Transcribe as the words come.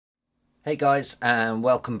Hey guys, and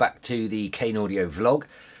welcome back to the Kane audio vlog.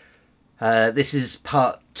 This is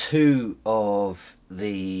part 2 of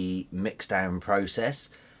the Mixdown process.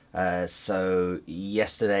 So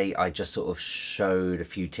yesterday I just sort of showed a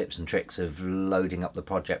few tips and tricks of loading up the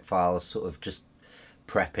project files, sort of just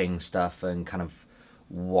prepping stuff and kind of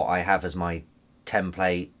what I have as my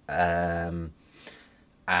template. And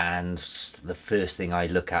the first thing I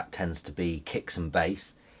look at tends to be kicks and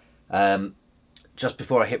bass. Just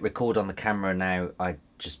before I hit record on the camera now, I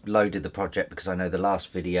just loaded the project because I know the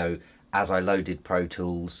last video, as I loaded Pro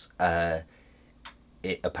Tools,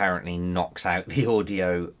 it apparently knocks out the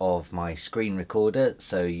audio of my screen recorder,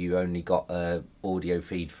 so you only got a audio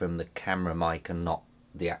feed from the camera mic and not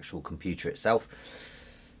the actual computer itself.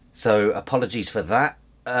 So apologies for that.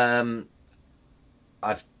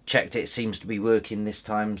 I've checked, it seems to be working this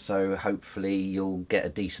time, so hopefully you'll get a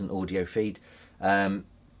decent audio feed.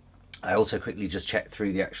 I also quickly just checked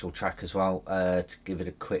through the actual track as well to give it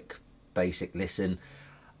a quick basic listen.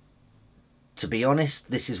 To be honest,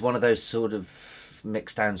 this is one of those sort of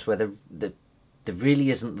mixdowns where there really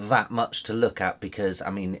isn't that much to look at, because I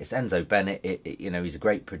mean, it's Enzo Bennett, you know, he's a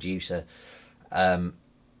great producer. There's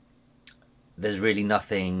really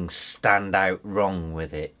nothing stand out wrong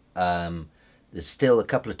with it. There's still a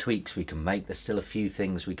couple of tweaks we can make, there's still a few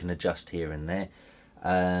things we can adjust here and there.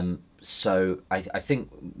 So I think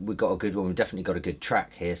we've got a good one. We've definitely got a good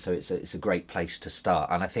track here, so it's a great place to start.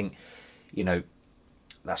 And I think, you know,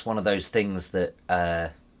 that's one of those things that a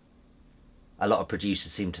lot of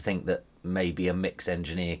producers seem to think that maybe a mix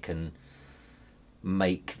engineer can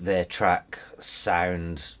make their track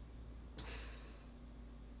sound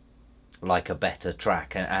like a better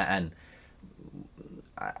track, and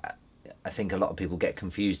I think a lot of people get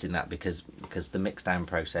confused in that because the mixdown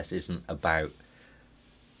process isn't about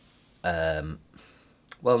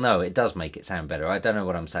well, no, it does make it sound better. I don't know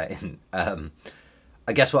what I'm saying.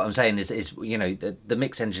 I guess what I'm saying is you know, the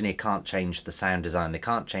mix engineer can't change the sound design. They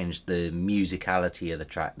can't change the musicality of the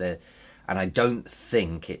track. And I don't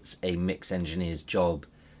think it's a mix engineer's job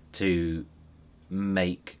to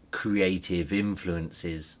make creative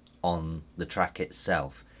influences on the track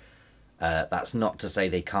itself. That's not to say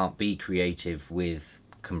they can't be creative with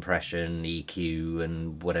compression, EQ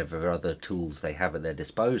and whatever other tools they have at their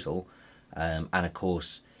disposal, and of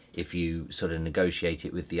course if you sort of negotiate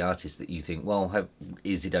it with the artist that you think, well,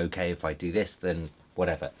 is it okay if I do this, then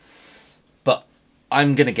whatever. But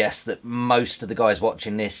I'm gonna guess that most of the guys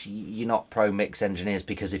watching this, you're not pro mix engineers,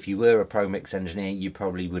 because if you were a pro mix engineer you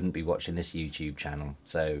probably wouldn't be watching this YouTube channel.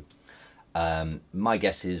 So my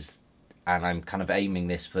guess is, and I'm kind of aiming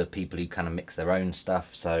this for people who kind of mix their own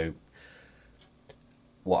stuff, so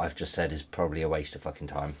what I've just said is probably a waste of fucking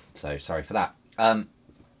time, so sorry for that.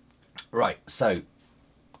 Right, so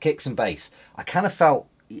kicks and bass. I kind of felt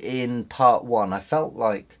in part 1, I felt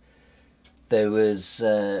like there was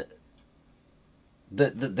the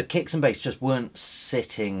kicks and bass just weren't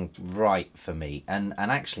sitting right for me, and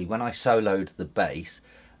actually when I soloed the bass,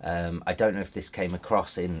 I don't know if this came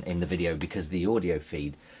across in the video because of the audio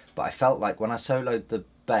feed, but I felt like when I soloed the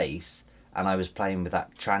bass and I was playing with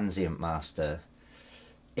that transient master,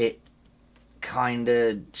 it kind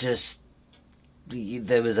of just,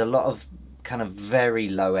 there was a lot of kind of very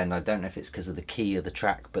low end. I don't know if it's because of the key of the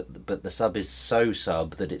track, but the sub is so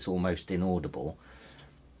sub that it's almost inaudible.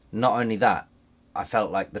 Not only that, I felt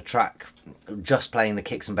like the track, just playing the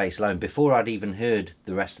kicks and bass alone, before I'd even heard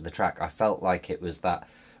the rest of the track, I felt like it was that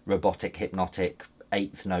robotic, hypnotic,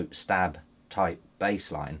 8th note stab type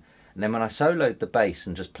bass line. And then when I soloed the bass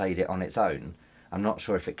and just played it on its own, I'm not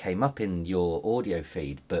sure if it came up in your audio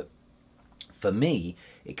feed, but for me,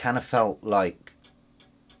 it kind of felt like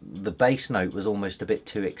the bass note was almost a bit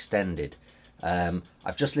too extended.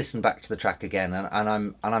 I've just listened back to the track again,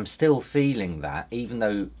 and I'm still feeling that, even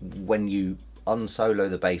though when you unsolo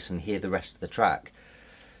the bass and hear the rest of the track,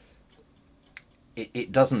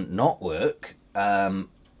 it doesn't not work. But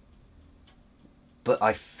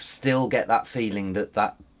I still get that feeling that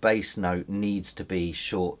that bass note needs to be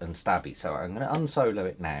short and stabby. So I'm going to unsolo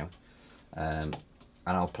it now, and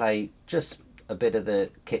I'll play just a bit of the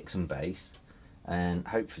kicks and bass, and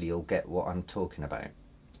hopefully you'll get what I'm talking about.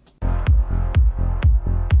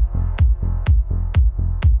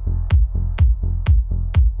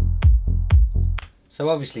 So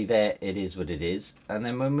obviously there it is what it is, and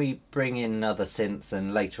then when we bring in other synths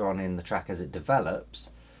and later on in the track as it develops,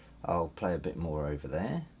 I'll play a bit more over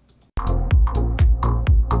there.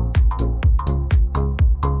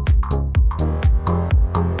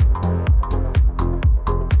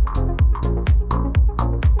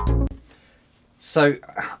 So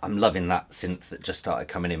I'm loving that synth that just started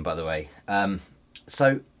coming in, by the way.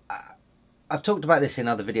 So I've talked about this in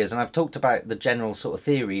other videos, and I've talked about the general sort of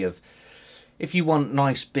theory of, if you want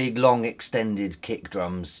nice, big, long, extended kick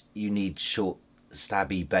drums, you need short,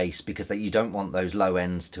 stabby bass, because you don't want those low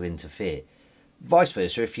ends to interfere. Vice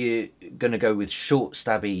versa, if you're going to go with short,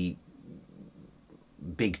 stabby,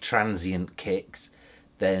 big, transient kicks,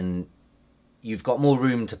 then you've got more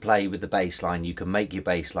room to play with the bass line. You can make your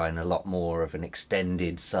bass line a lot more of an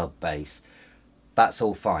extended sub bass. That's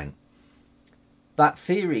all fine. That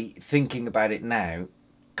theory, thinking about it now,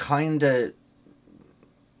 kind of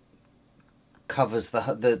covers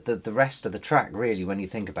the rest of the track, really, when you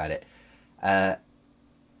think about it.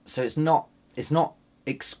 So it's not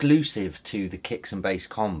exclusive to the kicks and bass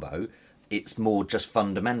combo. It's more just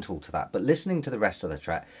fundamental to that. But listening to the rest of the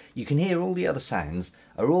track, you can hear all the other sounds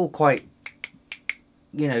are all quite,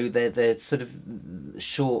 you know, they're sort of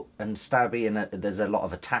short and stabby, and there's a lot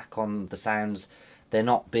of attack on the sounds. They're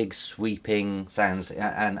not big sweeping sounds,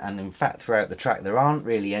 and in fact throughout the track there aren't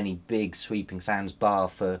really any big sweeping sounds, bar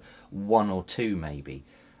for one or two maybe.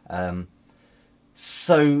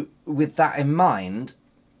 So with that in mind,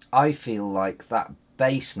 I feel like that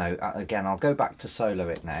bass note, again I'll go back to solo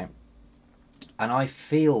it now, and I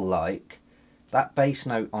feel like that bass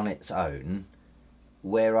note on its own,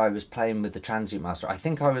 where I was playing with the Transient Master, I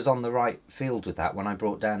think I was on the right field with that when I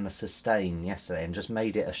brought down the sustain yesterday and just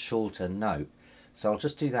made it a shorter note. So I'll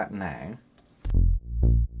just do that now.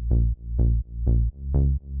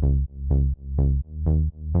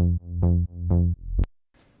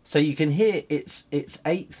 So you can hear its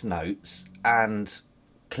eighth notes and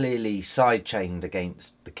clearly side chained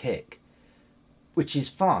against the kick, which is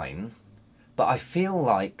fine, but I feel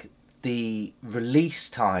like the release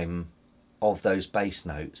time of those bass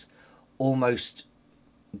notes almost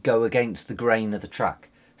go against the grain of the track.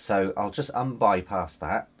 So I'll just unbypass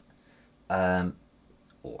that,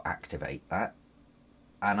 or activate that,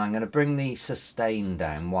 and I'm going to bring the sustain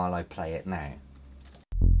down while I play it now.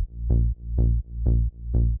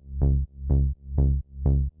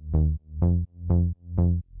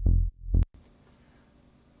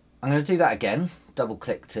 I'm going to do that again, double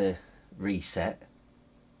click to reset,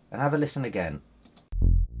 and have a listen again.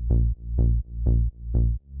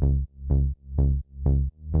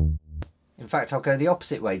 In fact, I'll go the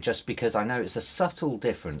opposite way, just because I know it's a subtle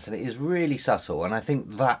difference, and it is really subtle, and I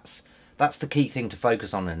think that's the key thing to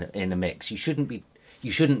focus on in a mix. You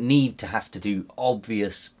shouldn't need to have to do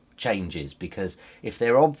obvious changes, because if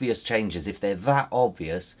they're obvious changes, if they're that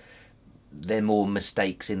obvious, they're more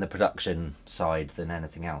mistakes in the production side than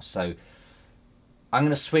anything else. So I'm going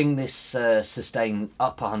to swing this sustain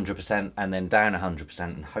up 100% and then down 100%,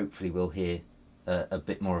 and hopefully we'll hear a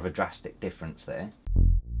bit more of a drastic difference there.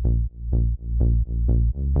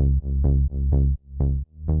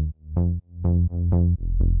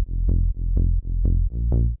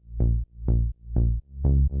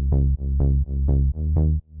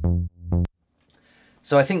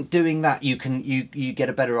 So I think doing that, you get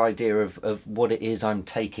a better idea of what it is I'm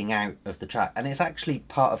taking out of the track, and it's actually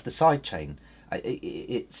part of the sidechain.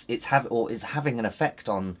 It's having an effect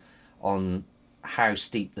on how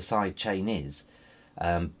steep the sidechain is,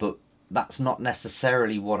 but that's not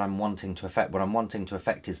necessarily what I'm wanting to affect. What I'm wanting to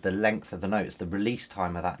affect is the length of the note, it's the release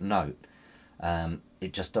time of that note.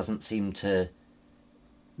 It just doesn't seem to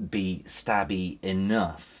be stabby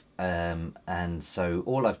enough, and so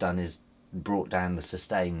all I've done is brought down the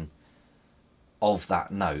sustain of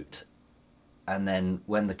that note, and then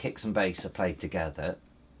when the kicks and bass are played together,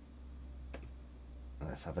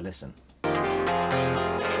 let's have a listen.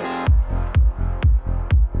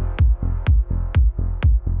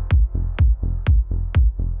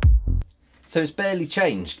 So it's barely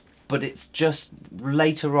changed, but it's just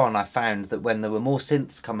later on I found that when there were more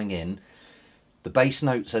synths coming in, the bass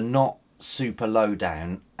notes are not super low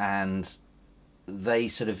down, and they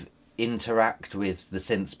sort of interact with the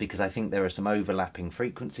synths, because I think there are some overlapping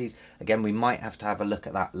frequencies. Again, we might have to have a look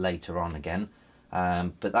at that later on again,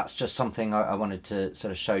 but that's just something I wanted to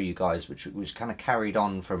sort of show you guys, which kind of carried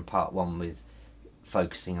on from part one with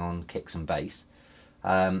focusing on kicks and bass.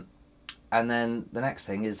 And then the next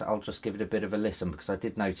thing is I'll just give it a bit of a listen, because I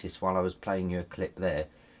did notice while I was playing you a clip there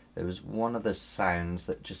was one of the sounds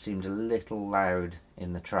that just seemed a little loud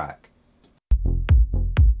in the track.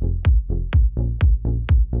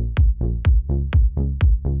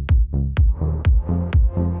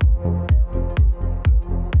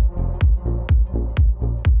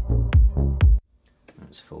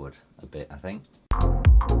 Let's forward a bit, I think.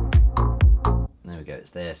 There we go, it's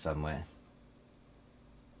there somewhere.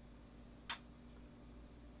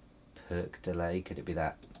 Perk delay, could it be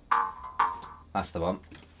that? That's the one.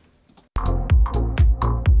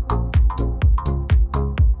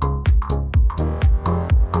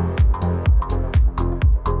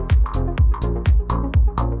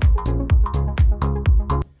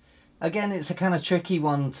 again, it's a kind of tricky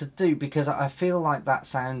one to do because I feel like that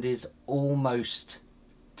sound is almost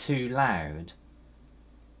too loud,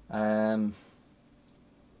 but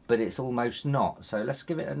it's almost not. So let's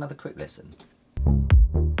give it another quick listen.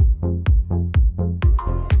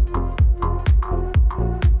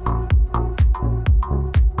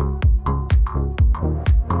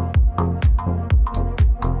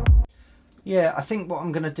 Yeah, I think what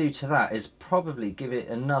I'm going to do to that is probably give it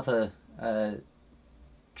another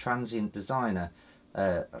transient designer.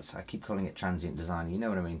 So I keep calling it transient designer, you know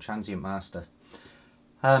what I mean, transient master.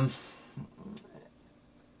 And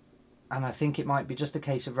I think it might be just a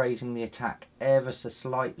case of raising the attack ever so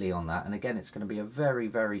slightly on that. And again, it's going to be a very,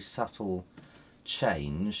 very subtle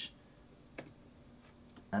change.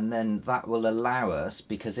 And then that will allow us,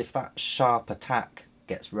 because if that sharp attack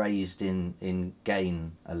gets raised in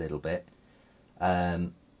gain a little bit,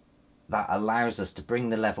 that allows us to bring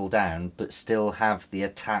the level down but still have the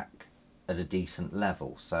attack at a decent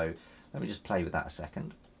level. So let me just play with that a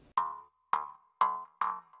second.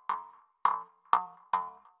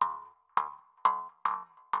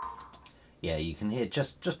 Yeah, you can hear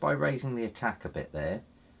just by raising the attack a bit there.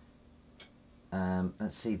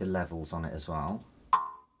 Let's see the levels on it as well.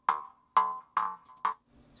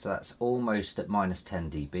 So that's almost at minus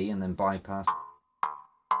 10 dB, and then bypass.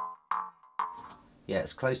 Yeah,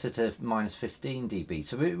 it's closer to minus 15 dB.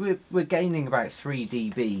 So we're gaining about 3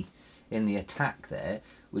 dB in the attack there,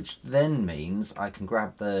 which then means I can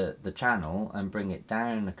grab the channel and bring it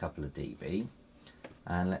down a couple of dB.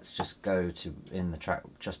 And let's just go to in the track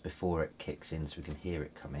just before it kicks in so we can hear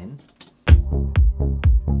it come in.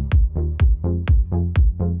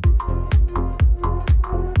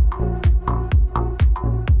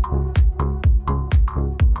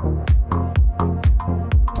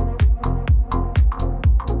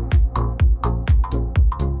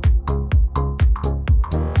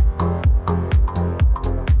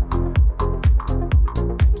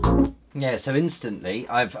 Yeah, so instantly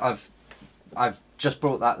I've just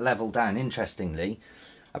brought that level down. Interestingly,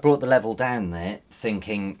 I brought the level down there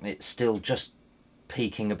thinking it's still just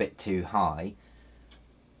peaking a bit too high,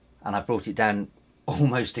 and I brought it down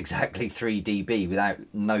almost exactly 3 dB without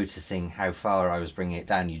noticing how far I was bringing it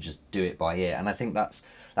down. You just do it by ear, and I think that's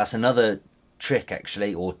another trick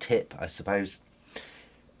actually, or tip I suppose,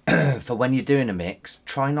 for when you're doing a mix.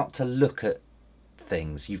 Try not to look at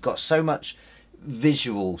things. You've got so much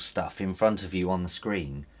visual stuff in front of you on the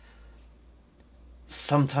screen.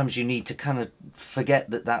 Sometimes you need to kind of forget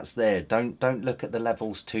that that's there. Don't look at the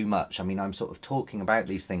levels too much. I mean, I'm sort of talking about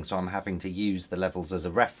these things, so I'm having to use the levels as a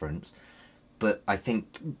reference, but I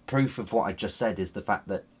think proof of what I just said is the fact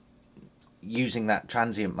that using that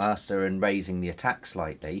transient master and raising the attack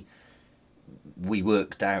slightly, we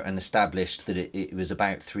worked out and established that it was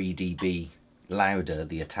about 3 dB louder,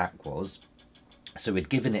 the attack was. So we'd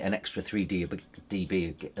given it an extra 3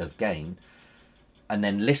 dB of gain, and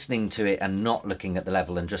then listening to it and not looking at the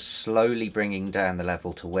level and just slowly bringing down the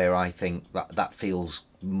level to where I think that feels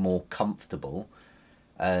more comfortable,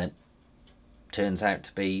 turns out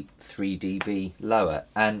to be 3 dB lower.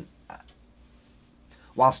 And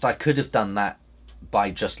whilst I could have done that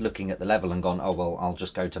by just looking at the level and gone, oh well, I'll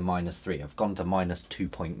just go to minus 3, I've gone to minus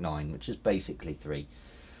 2.9, which is basically 3.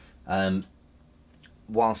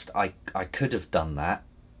 Whilst I could have done that,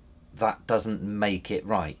 that doesn't make it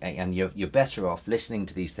right, and you're better off listening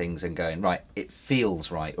to these things and going, right, it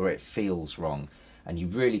feels right or it feels wrong, and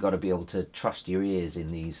you've really got to be able to trust your ears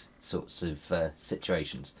in these sorts of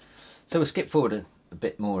situations. So we'll skip forward a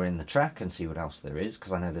bit more in the track and see what else there is,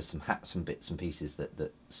 because I know there's some bits and pieces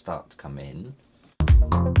that start to come in.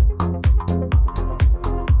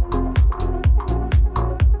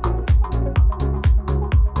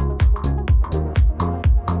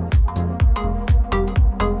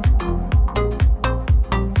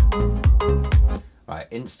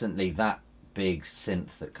 Instantly, that big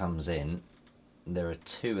synth that comes in, there are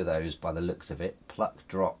 2 of those by the looks of it, pluck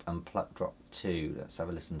drop and pluck drop 2. Let's have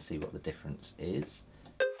a listen and see what the difference is.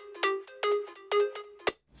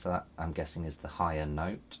 So that, I'm guessing, is the higher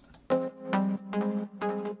note. And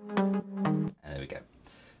there we go.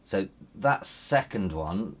 So that second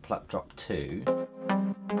one, pluck drop 2,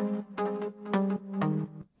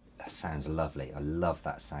 that sounds lovely. I love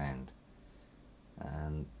that sound.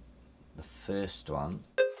 And the first one,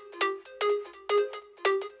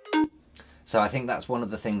 so I think that's one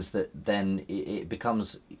of the things that then it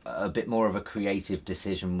becomes a bit more of a creative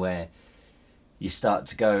decision, where you start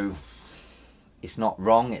to go, it's not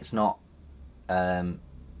wrong, it's not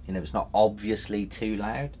it's not obviously too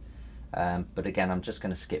loud, but again, I'm just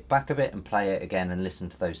going to skip back a bit and play it again and listen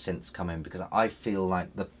to those synths come in, because I feel like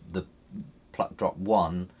the pluck drop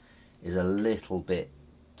 1 is a little bit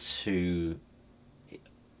too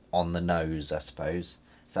on the nose, I suppose.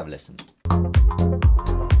 Let's have a listen.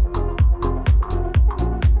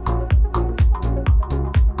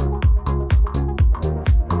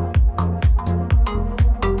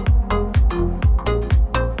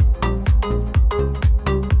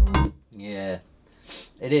 Yeah,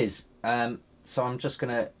 it is. So I'm just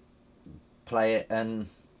gonna play it and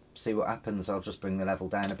see what happens. I'll just bring the level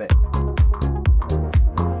down a bit.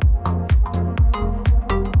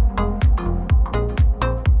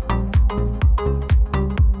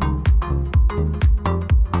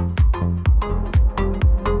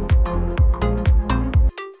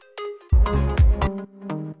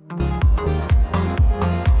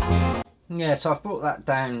 Yeah, so I've brought that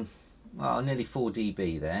down, well, nearly 4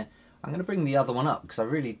 dB there. I'm going to bring the other one up because I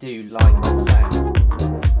really do like that sound.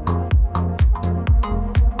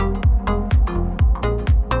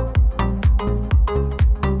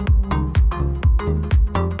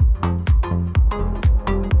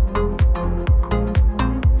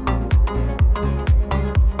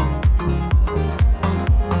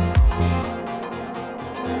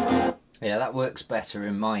 Yeah, that works better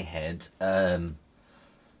in my head.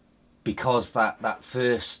 Because that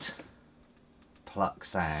first pluck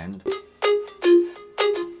sound,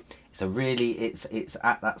 it's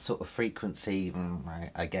at that sort of frequency.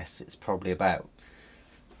 I guess it's probably about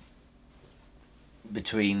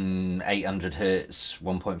between 800 hertz,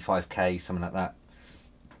 1.5k, something like that.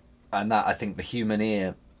 And that, I think the human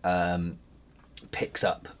ear picks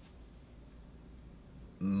up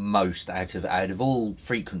most out of all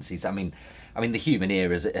frequencies. I mean the human ear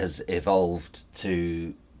has evolved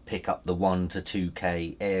to pick up the 1 to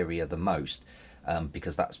 2k area the most,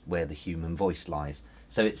 because that's where the human voice lies.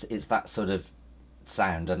 So it's that sort of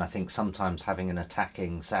sound, and I think sometimes having an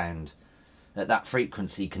attacking sound at that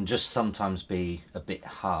frequency can just sometimes be a bit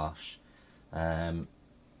harsh.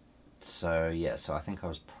 So yeah, so I think I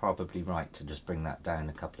was probably right to just bring that down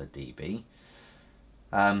a couple of dB.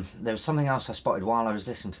 There was something else I spotted while I was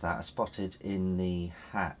listening to that. I spotted in the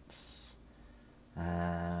hats.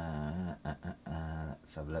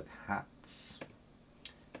 Let's have a look. Hats.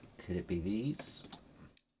 Could it be these?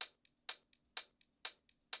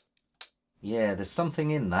 Yeah, there's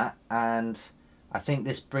something in that, and I think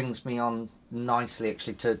this brings me on nicely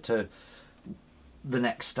actually to the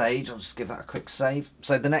next stage. I'll just give that a quick save.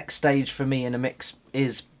 So the next stage for me in a mix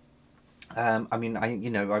is, I mean, I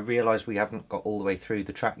realise we haven't got all the way through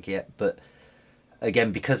the track yet, but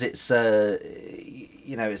again, because it's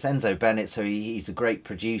it's Enzo Bennett, so he's a great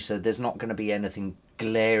producer. There's not going to be anything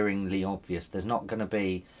glaringly obvious. There's not going to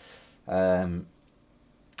be, I'm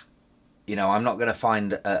not going to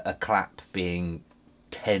find a clap being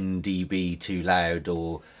 10 dB too loud,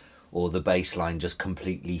 or the bass line just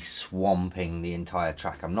completely swamping the entire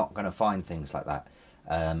track. I'm not going to find things like that,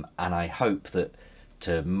 and I hope that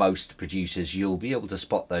to most producers you'll be able to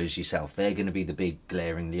spot those yourself. They're going to be the big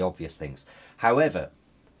glaringly obvious things. However,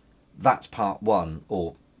 that's part one,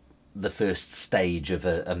 or the first stage of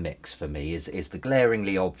a mix for me, is the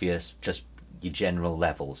glaringly obvious, just your general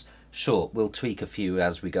levels. Sure, we'll tweak a few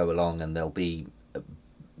as we go along, and there'll be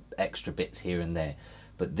extra bits here and there,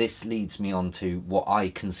 but this leads me on to what I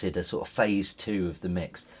consider sort of phase two of the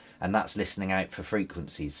mix, and that's listening out for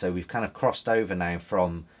frequencies. So we've kind of crossed over now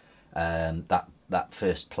from that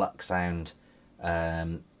first pluck sound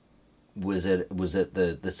was at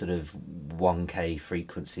the sort of 1k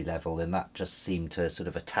frequency level, and that just seemed to sort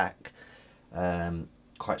of attack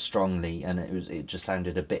quite strongly, and it just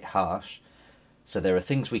sounded a bit harsh. So there are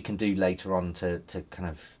things we can do later on to kind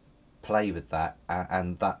of play with that,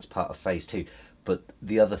 and that's part of phase two. But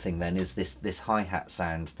the other thing then is this hi-hat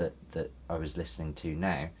sound that I was listening to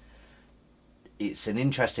now. It's an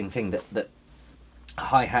interesting thing that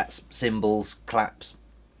hi-hats, cymbals, claps,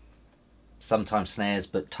 sometimes snares,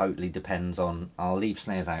 but totally depends on, I'll leave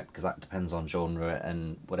snares out because that depends on genre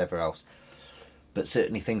and whatever else, but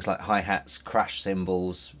certainly things like hi-hats, crash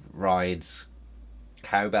cymbals, rides,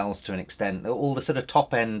 cowbells to an extent, all the sort of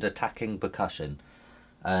top end attacking percussion,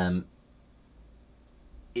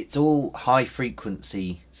 it's all high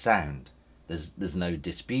frequency sound. There's no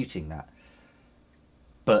disputing that.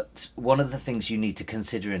 But one of the things you need to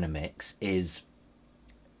consider in a mix is,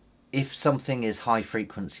 if something is high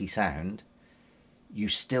frequency sound, you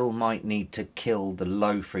still might need to kill the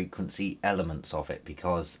low frequency elements of it,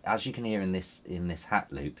 because as you can hear in this hat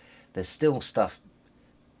loop, there's still stuff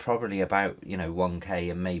probably about 1k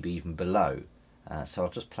and maybe even below. So I'll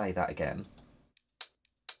just play that again.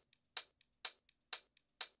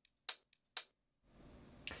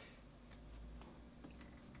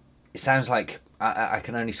 It sounds like I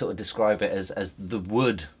can only sort of describe it as the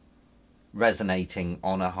wood resonating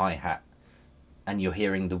on a hi-hat, and you're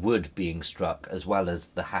hearing the wood being struck as well as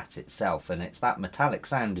the hat itself, and it's that metallic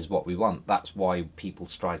sound is what we want. That's why people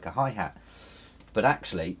strike a hi-hat. But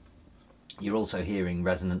actually you're also hearing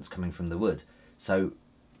resonance coming from the wood. So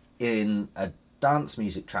in a dance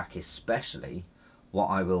music track especially, what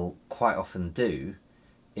I will quite often do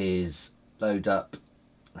is load up,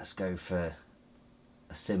 let's go for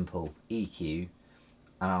a simple EQ,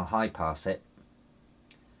 and I'll high pass it,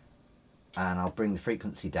 and I'll bring the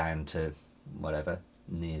frequency down to whatever,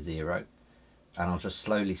 near 0, and I'll just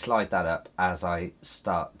slowly slide that up as I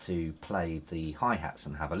start to play the hi-hats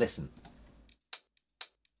and have a listen.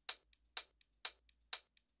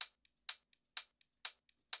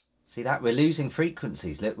 See that? We're losing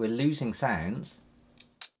frequencies, look, we're losing sounds.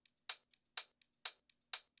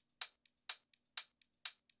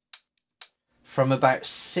 From about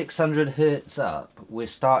 600 hertz up, we're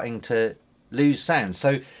starting to lose sound.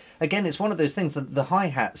 So again, it's one of those things that the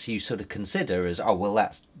hi-hats you sort of consider as, oh, well,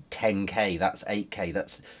 that's 10k, that's 8k,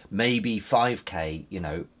 that's maybe 5k, you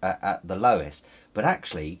know, at the lowest. But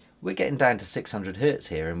actually, we're getting down to 600 hertz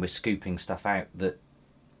here, and we're scooping stuff out that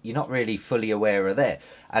you're not really fully aware are there.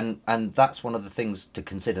 And that's one of the things to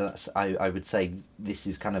consider. That's, I would say this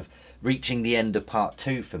is kind of reaching the end of part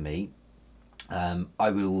 2 for me. I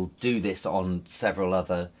will do this on several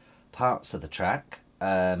other parts of the track,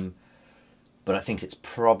 but I think it's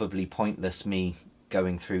probably pointless me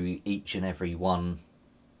going through each and every one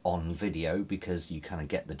on video, because you kind of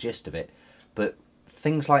get the gist of it. But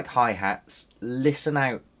things like hi-hats, listen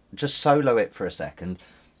out, just solo it for a second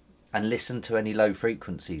and listen to any low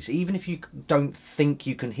frequencies. Even if you don't think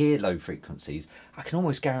you can hear low frequencies, I can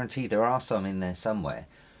almost guarantee there are some in there somewhere.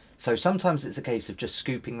 So sometimes it's a case of just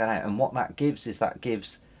scooping that out, and what that gives is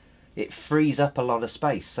it frees up a lot of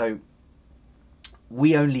space. So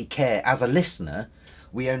we only care, as a listener,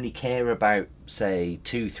 we only care about, say,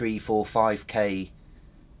 2, 3, 4, 5k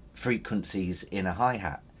frequencies in a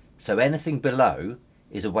hi-hat. So anything below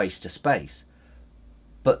is a waste of space.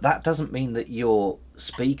 But that doesn't mean that your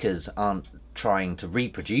speakers aren't trying to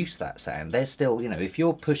reproduce that sound. They're still, you know, if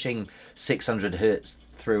you're pushing 600 hertz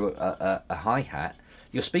through a hi-hat,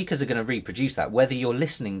 your speakers are going to reproduce that, whether you're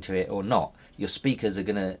listening to it or not. Your speakers are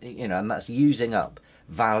going to, you know, and that's using up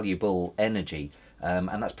valuable energy.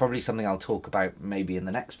 And that's probably something I'll talk about maybe in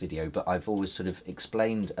the next video, but I've always sort of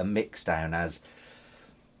explained a mixdown as,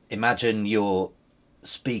 imagine your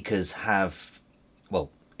speakers have,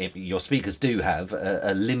 well, if your speakers do have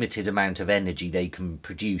a limited amount of energy they can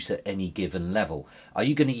produce at any given level. Are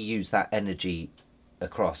you going to use that energy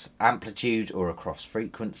across amplitude or across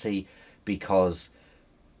frequency? Because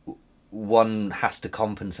one has to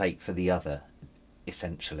compensate for the other,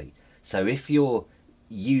 essentially. So if you're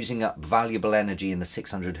using up valuable energy in the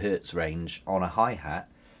 600 hertz range on a hi-hat,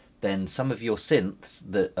 then some of your synths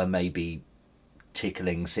that are maybe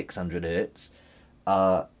tickling 600 hertz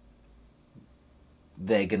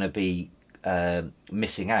they're going to be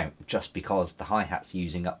missing out, just because the hi-hat's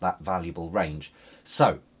using up that valuable range.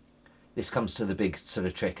 So this comes to the big sort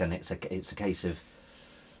of trick, and it's a case of,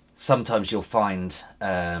 sometimes you'll find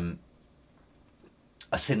a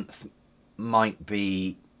synth might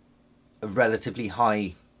be a relatively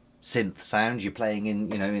high synth sound. You're playing in,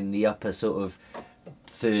 you know, in the upper sort of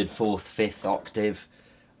 3rd, 4th, 5th octave,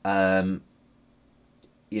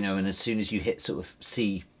 you know, and as soon as you hit sort of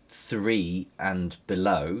C3 and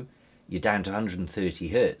below, you're down to 130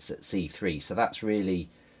 hertz at C3. So that's really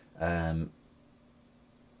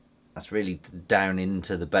down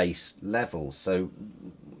into the bass level. So,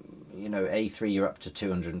 you know, A3 you're up to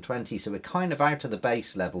 220, so we're kind of out of the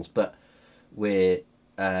bass levels, but we're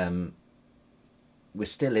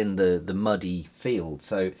still in the muddy field.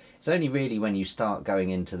 So it's only really when you start going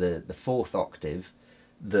into the 4th octave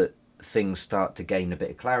that things start to gain a bit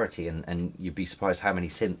of clarity, and you'd be surprised how many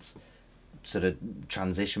synths sort of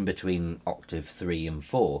transition between octave 3 and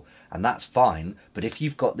 4, and that's fine. But if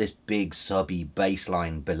you've got this big subby bass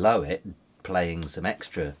line below it playing some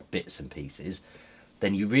extra bits and pieces,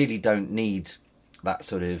 then you really don't need that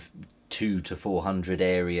sort of 200 to 400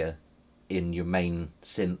 area in your main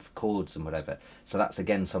synth chords and whatever. So that's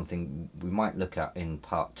again something we might look at in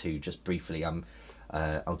part 2 just briefly.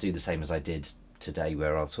 I'll do the same as I did today,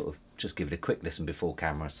 where I'll sort of just give it a quick listen before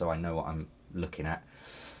camera so I know what I'm looking at.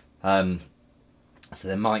 So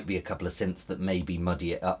there might be a couple of synths that maybe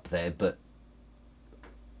muddy it up there, but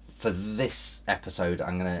for this episode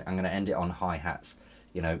I'm gonna end it on hi-hats.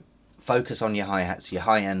 You know, focus on your hi-hats, your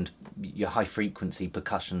high-end, your high-frequency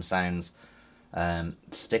percussion sounds.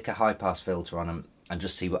 Stick a high-pass filter on them and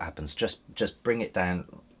just see what happens. Just bring it down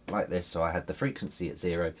like this. So I had the frequency at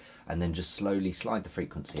 0, and then just slowly slide the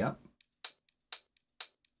frequency up.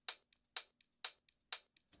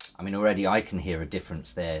 I mean, already I can hear a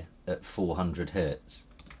difference there at 400 Hertz.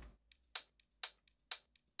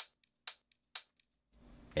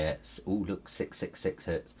 Yeah, oh look, 666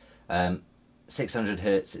 Hertz. 600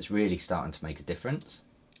 Hertz, it's really starting to make a difference.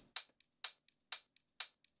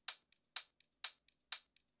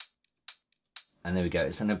 And there we go.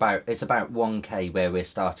 It's about 1K where we're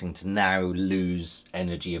starting to now lose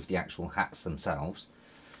energy of the actual hats themselves.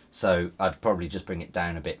 So I'd probably just bring it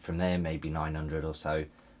down a bit from there, maybe 900 or so.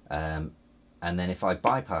 And then if I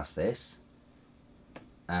bypass this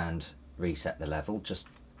and reset the level, just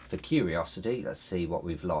for curiosity, let's see what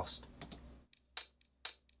we've lost.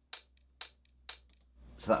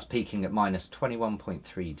 So that's peaking at minus 21.3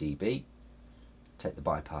 dB. Take the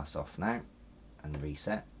bypass off now and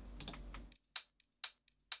reset.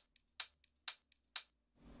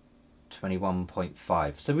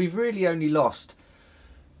 21.5. So we've really only lost,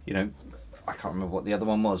 you know, I can't remember what the other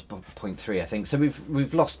one was, but 0.3 I think. So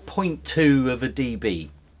we've lost 0.2 of a dB.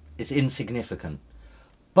 It's insignificant,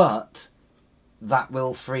 but that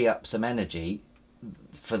will free up some energy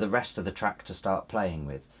for the rest of the track to start playing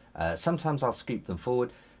with. Sometimes I'll scoop them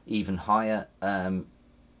forward even higher.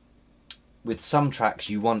 With some tracks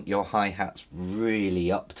you want your hi-hats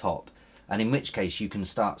really up top, and in which case you can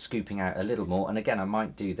start scooping out a little more. And again, I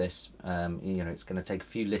might do this, you know, it's going to take a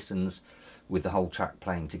few listens with the whole track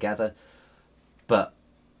playing together, but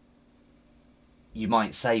you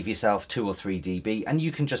might save yourself 2 or 3 dB, and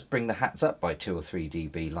you can just bring the hats up by 2 or 3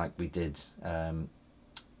 dB like we did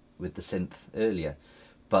with the synth earlier.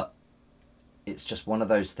 But it's just one of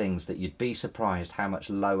those things that you'd be surprised how much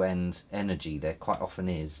low-end energy there quite often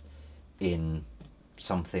is in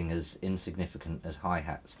something as insignificant as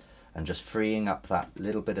hi-hats. And just freeing up that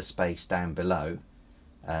little bit of space down below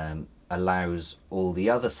allows all the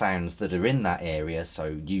other sounds that are in that area,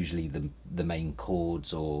 so usually the main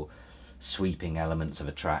chords or sweeping elements of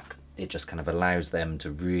a track, it just kind of allows them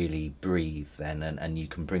to really breathe then, and you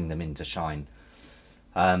can bring them into shine.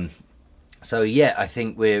 So yeah, I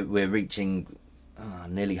think we're reaching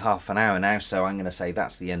nearly half an hour now, so I'm going to say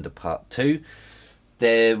that's the end of part 2.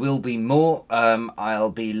 There will be more. I'll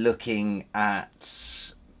be looking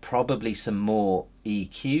at probably some more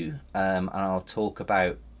EQ, and I'll talk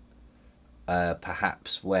about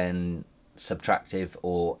perhaps when subtractive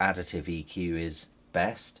or additive EQ is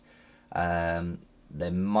best.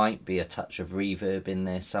 There might be a touch of reverb in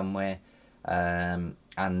there somewhere, and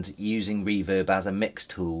using reverb as a mix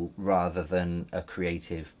tool rather than a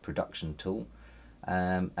creative production tool.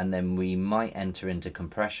 And then we might enter into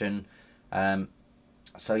compression.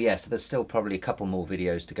 So yeah, so there's still probably a couple more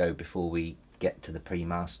videos to go before we get to the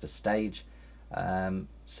pre-master stage.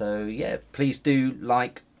 So yeah, please do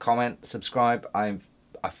like, comment, subscribe. I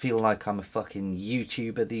feel like I'm a fucking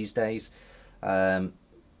YouTuber these days,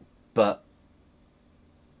 but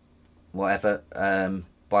whatever.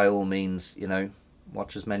 By all means, you know,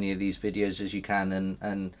 watch as many of these videos as you can,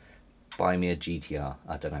 and buy me a GTR.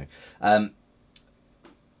 I don't know.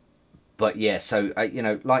 But yeah, so you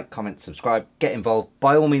know, like, comment, subscribe, get involved.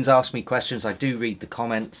 By all means, ask me questions. I do read the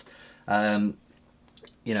comments.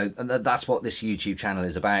 You know, that's what this YouTube channel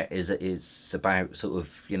is about. It's about sort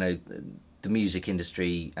of, you know, the music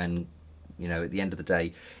industry, and you know, at the end of the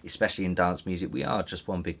day, especially in dance music, we are just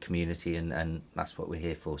one big community, and that's what we're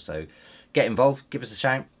here for. So get involved, give us a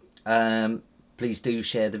shout. Please do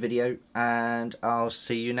share the video, and I'll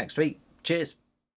see you next week. Cheers.